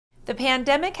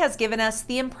pandemic has given us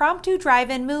the impromptu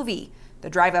drive-in movie, the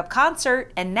drive-up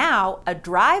concert, and now a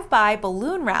drive-by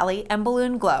balloon rally and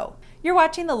balloon glow. You're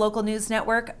watching the Local News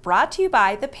Network, brought to you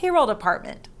by the Payroll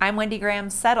Department. I'm Wendy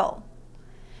Graham-Settle.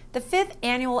 The 5th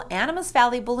annual Animas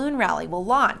Valley Balloon Rally will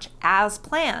launch as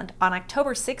planned on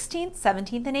October 16th,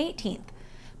 17th, and 18th,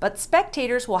 but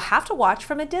spectators will have to watch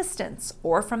from a distance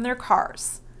or from their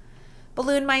cars.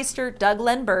 Balloon Meister Doug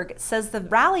Lenberg says the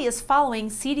rally is following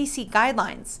CDC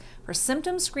guidelines for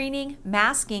symptom screening,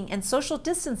 masking, and social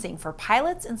distancing for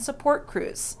pilots and support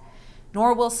crews.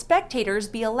 Nor will spectators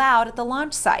be allowed at the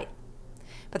launch site.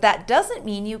 But that doesn't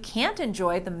mean you can't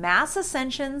enjoy the mass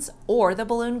ascensions or the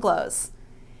balloon glows.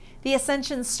 The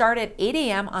ascensions start at 8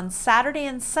 a.m. on Saturday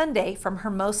and Sunday from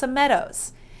Hermosa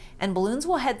Meadows, and balloons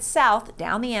will head south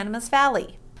down the Animas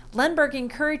Valley. Lenberg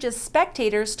encourages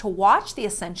spectators to watch the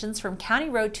ascensions from County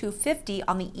Road 250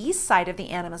 on the east side of the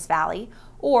Animas Valley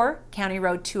or County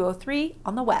Road 203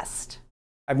 on the west.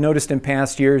 I've noticed in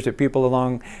past years that people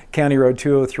along County Road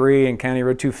 203 and County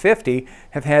Road 250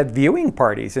 have had viewing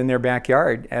parties in their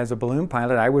backyard. As a balloon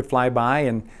pilot, I would fly by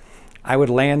and I would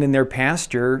land in their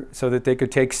pasture so that they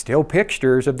could take still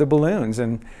pictures of the balloons,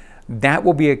 and that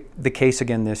will be the case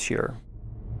again this year.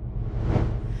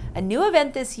 A new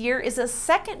event this year is a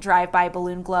second drive-by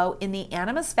balloon glow in the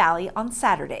Animas Valley on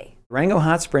Saturday. Durango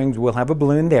Hot Springs will have a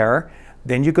balloon there.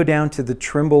 Then you go down to the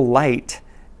Trimble Light,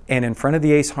 and in front of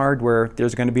the Ace Hardware,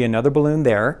 there's going to be another balloon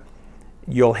there.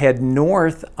 You'll head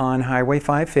north on Highway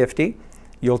 550.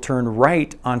 You'll turn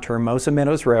right onto Hermosa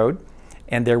Meadows Road,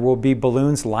 and there will be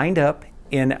balloons lined up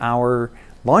in our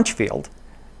launch field.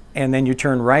 And then you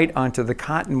turn right onto the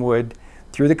Cottonwood,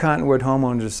 through the Cottonwood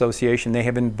Homeowners Association. They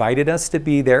have invited us to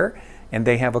be there, and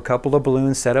they have a couple of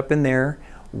balloons set up in there.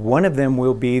 One of them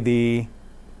will be the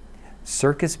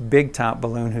Circus Big Top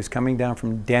balloon who's coming down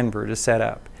from Denver to set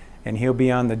up, and he'll be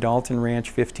on the Dalton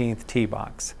Ranch 15th tee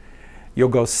box. You'll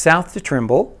go south to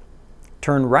Trimble,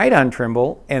 turn right on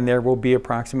Trimble, and there will be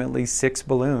approximately 6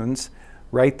 balloons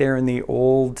right there in the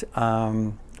old,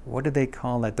 what do they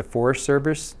call that, the Forest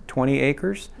Service, 20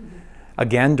 acres?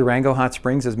 Again, Durango Hot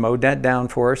Springs has mowed that down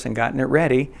for us and gotten it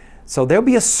ready. So there'll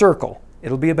be a circle.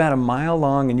 It'll be about a mile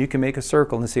long, and you can make a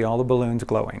circle and see all the balloons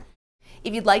glowing.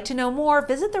 If you'd like to know more,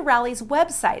 visit the rally's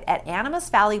website at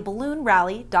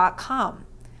animasvalleyballoonrally.com.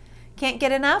 Can't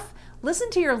get enough? Listen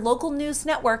to your local news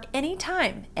network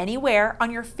anytime, anywhere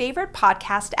on your favorite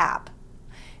podcast app.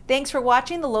 Thanks for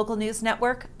watching the Local News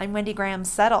Network. I'm Wendy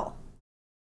Graham-Settle.